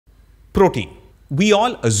Protein. We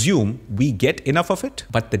all assume we get enough of it,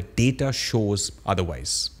 but the data shows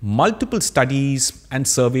otherwise. Multiple studies and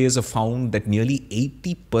surveys have found that nearly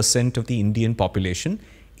 80% of the Indian population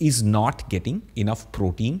is not getting enough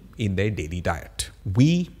protein in their daily diet.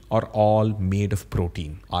 We are all made of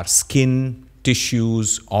protein. Our skin,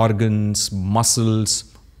 tissues, organs,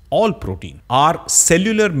 muscles, all protein. Our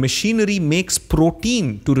cellular machinery makes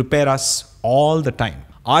protein to repair us all the time.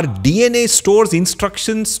 Our DNA stores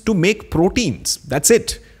instructions to make proteins. That's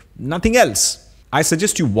it. Nothing else. I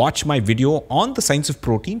suggest you watch my video on the science of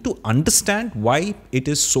protein to understand why it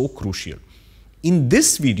is so crucial. In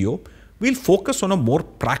this video, we'll focus on a more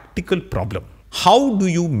practical problem. How do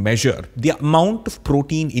you measure the amount of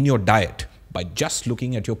protein in your diet by just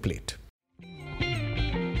looking at your plate?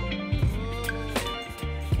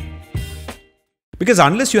 Because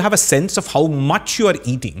unless you have a sense of how much you are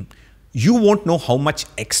eating, you won't know how much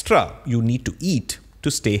extra you need to eat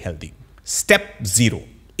to stay healthy. Step 0.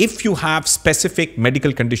 If you have specific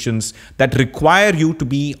medical conditions that require you to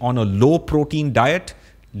be on a low protein diet,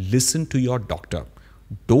 listen to your doctor.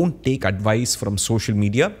 Don't take advice from social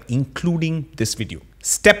media, including this video.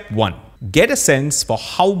 Step 1. Get a sense for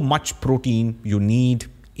how much protein you need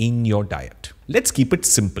in your diet. Let's keep it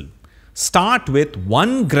simple. Start with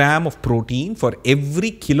 1 gram of protein for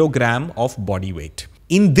every kilogram of body weight.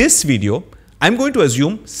 In this video, I'm going to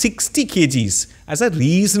assume 60 kgs as a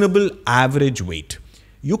reasonable average weight.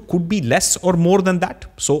 You could be less or more than that,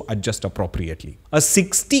 so adjust appropriately. A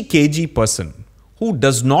 60 kg person who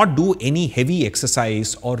does not do any heavy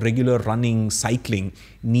exercise or regular running, cycling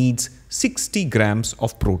needs 60 grams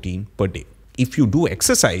of protein per day. If you do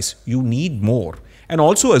exercise, you need more. And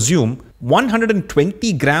also assume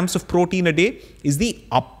 120 grams of protein a day is the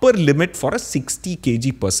upper limit for a 60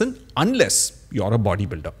 kg person unless you're a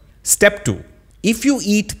bodybuilder. Step 2. If you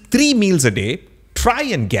eat 3 meals a day, try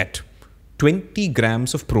and get 20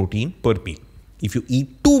 grams of protein per meal. If you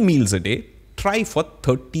eat 2 meals a day, try for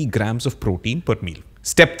 30 grams of protein per meal.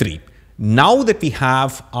 Step 3. Now that we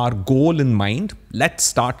have our goal in mind, let's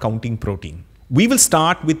start counting protein. We will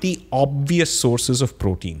start with the obvious sources of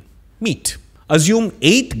protein. Meat. Assume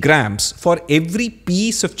 8 grams for every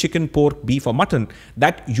piece of chicken, pork, beef or mutton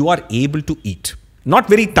that you are able to eat. Not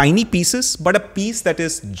very tiny pieces, but a piece that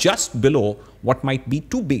is just below what might be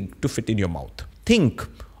too big to fit in your mouth. Think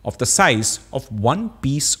of the size of one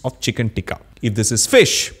piece of chicken tikka. If this is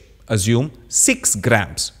fish, assume 6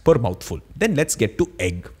 grams per mouthful. Then let's get to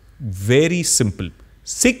egg. Very simple.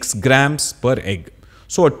 6 grams per egg.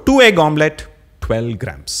 So a 2-egg omelette, 12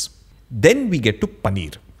 grams. Then we get to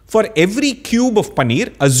paneer. For every cube of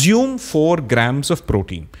paneer, assume 4 grams of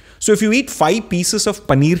protein. So if you eat 5 pieces of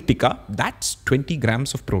paneer tikka, that's 20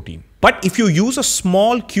 grams of protein. But if you use a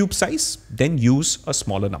small cube size, then use a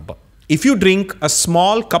smaller number. If you drink a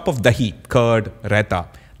small cup of dahi, curd, raita,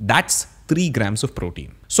 that's 3 grams of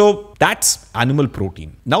protein. So that's animal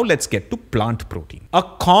protein. Now let's get to plant protein. A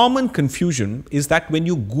common confusion is that when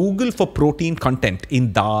you Google for protein content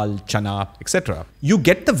in dal, chana, etc., you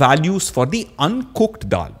get the values for the uncooked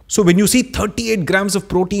dal. So when you see 38 grams of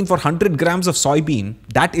protein for 100 grams of soybean,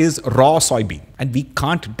 that is raw soybean, and we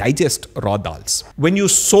can't digest raw dals. When you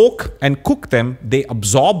soak and cook them, they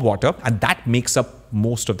absorb water, and that makes up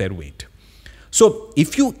most of their weight. So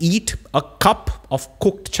if you eat a cup of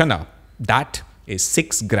cooked chana, that is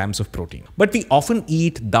 6 grams of protein. But we often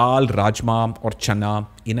eat dal, rajma or chana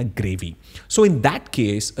in a gravy. So in that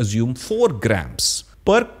case, assume 4 grams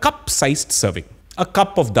per cup-sized serving. A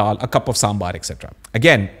cup of dal, a cup of sambar, etc.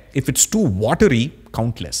 Again, if it's too watery,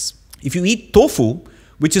 count less. If you eat tofu,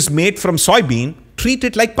 which is made from soybean, treat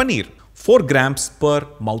it like paneer. 4 grams per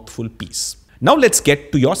mouthful piece. Now let's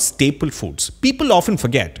get to your staple foods. People often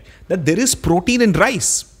forget that there is protein in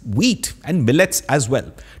rice, wheat and millets as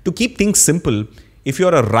well. To keep things simple, if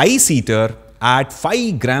you're a rice eater, add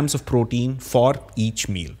 5 grams of protein for each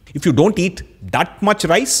meal. If you don't eat that much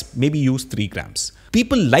rice, maybe use 3 grams.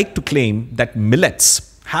 People like to claim that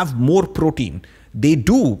millets have more protein. They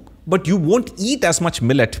do, but you won't eat as much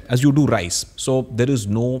millet as you do rice. So there is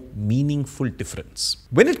no meaningful difference.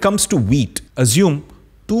 When it comes to wheat, assume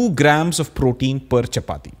 2 grams of protein per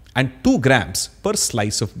chapati and 2 grams per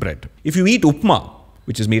slice of bread. If you eat upma,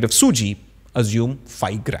 which is made of suji, assume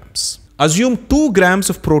 5 grams. Assume 2 grams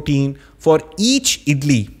of protein for each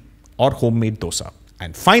idli or homemade dosa.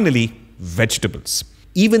 And finally, vegetables.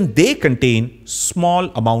 Even they contain small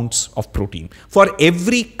amounts of protein. For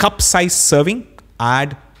every cup-sized serving,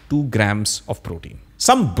 add 2 grams of protein.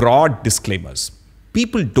 Some broad disclaimers.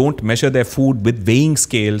 People don't measure their food with weighing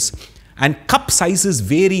scales, and cup sizes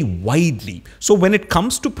vary widely. So when it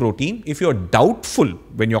comes to protein, if you're doubtful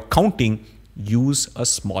when you're counting, use a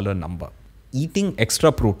smaller number. Eating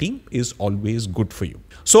extra protein is always good for you.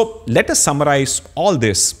 So let us summarize all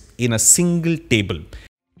this in a single table.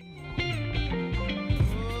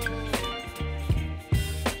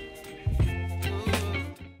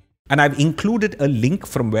 And I've included a link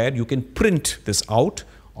from where you can print this out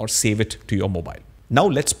or save it to your mobile. Now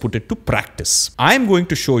let's put it to practice. I'm going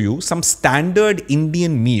to show you some standard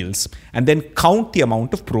Indian meals and then count the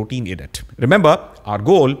amount of protein in it. Remember, our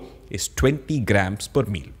goal is 20 grams per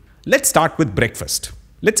meal. Let's start with breakfast.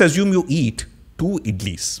 Let's assume you eat 2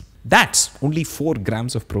 idlis. That's only 4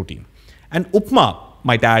 grams of protein. And upma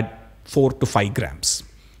might add 4 to 5 grams.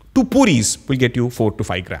 2 puris will get you 4 to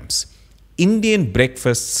 5 grams. Indian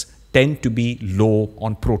breakfasts tend to be low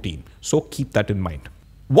on protein, so keep that in mind.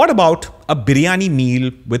 What about a biryani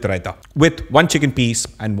meal with raita, with 1 chicken piece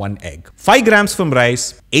and 1 egg? 5 grams from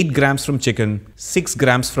rice, 8 grams from chicken, 6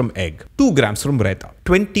 grams from egg, 2 grams from raita,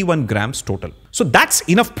 21 grams total. So that's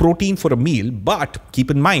enough protein for a meal, but keep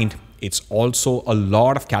in mind, it's also a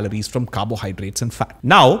lot of calories from carbohydrates and fat.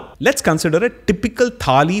 Now, let's consider a typical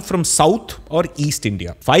thali from South or East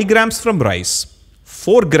India. 5 grams from rice,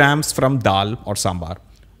 4 grams from dal or sambar,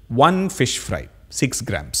 1 fish fry, 6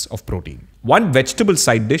 grams of protein, 1 vegetable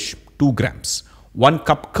side dish, 2 grams, 1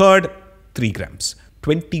 cup curd, 3 grams,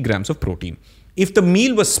 20 grams of protein. If the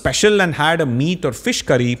meal was special and had a meat or fish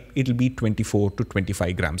curry, it'll be 24 to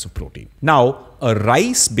 25 grams of protein. Now, a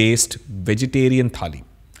rice-based vegetarian thali.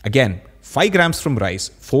 Again, 5 grams from rice,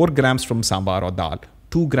 4 grams from sambar or dal,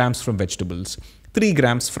 2 grams from vegetables, 3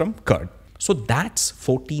 grams from curd. So that's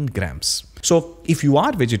 14 grams. So if you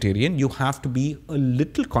are vegetarian, you have to be a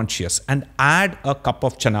little conscious and add a cup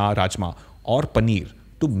of chana, rajma or paneer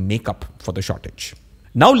to make up for the shortage.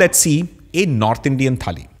 Now let's see a North Indian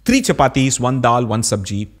thali. 3 chapatis, 1 dal, 1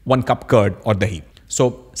 sabji, 1 cup curd or dahi.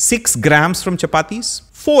 So 6 grams from chapatis,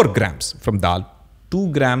 4 grams from dal, 2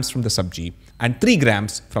 grams from the sabji and 3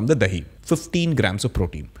 grams from the dahi. 15 grams of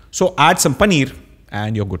protein. So add some paneer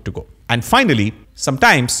and you're good to go. And finally,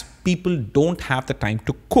 sometimes people don't have the time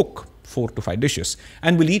to cook 4 to 5 dishes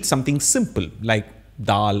and will eat something simple like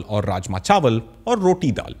dal or rajma chawal or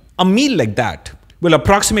roti dal. A meal like that will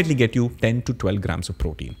approximately get you 10 to 12 grams of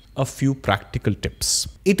protein. A few practical tips.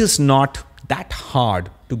 It is not that hard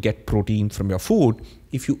to get protein from your food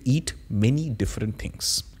if you eat many different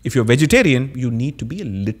things. If you're vegetarian, you need to be a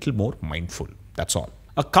little more mindful. That's all.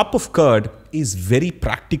 A cup of curd is very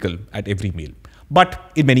practical at every meal.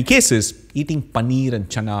 But in many cases, eating paneer and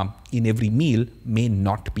chana in every meal may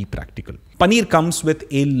not be practical. Paneer comes with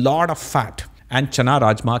a lot of fat and chana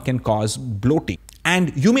rajma can cause bloating.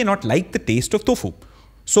 And you may not like the taste of tofu.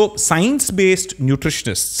 So science-based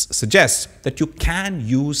nutritionists suggest that you can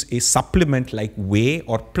use a supplement like whey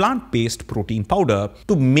or plant-based protein powder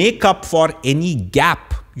to make up for any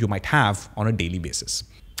gap you might have on a daily basis.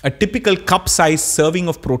 A typical cup-sized serving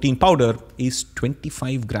of protein powder is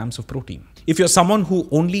 25 grams of protein. If you're someone who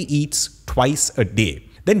only eats twice a day,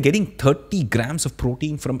 then getting 30 grams of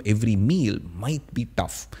protein from every meal might be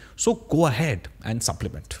tough. So go ahead and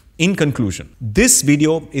supplement. In conclusion, this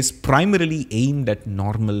video is primarily aimed at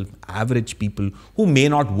normal, average people who may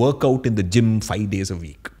not work out in the gym 5 days a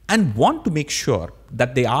week and want to make sure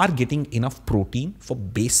that they are getting enough protein for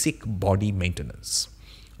basic body maintenance.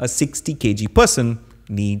 A 60 kg person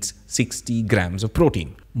needs 60 grams of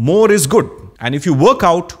protein. More is good. And if you work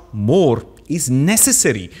out, more is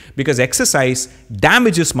necessary because exercise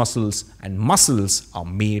damages muscles and muscles are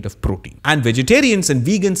made of protein. And vegetarians and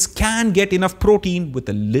vegans can get enough protein with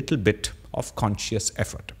a little bit of conscious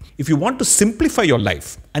effort. If you want to simplify your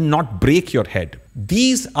life and not break your head,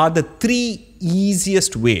 these are the 3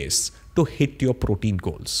 easiest ways to hit your protein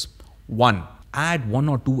goals. 1. Add 1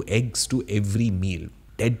 or 2 eggs to every meal.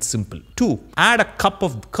 Dead simple. 2. Add a cup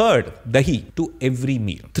of curd, dahi, to every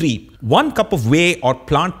meal. 3. 1 cup of whey or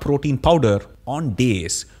plant protein powder on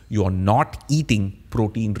days you are not eating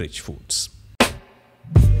protein-rich foods.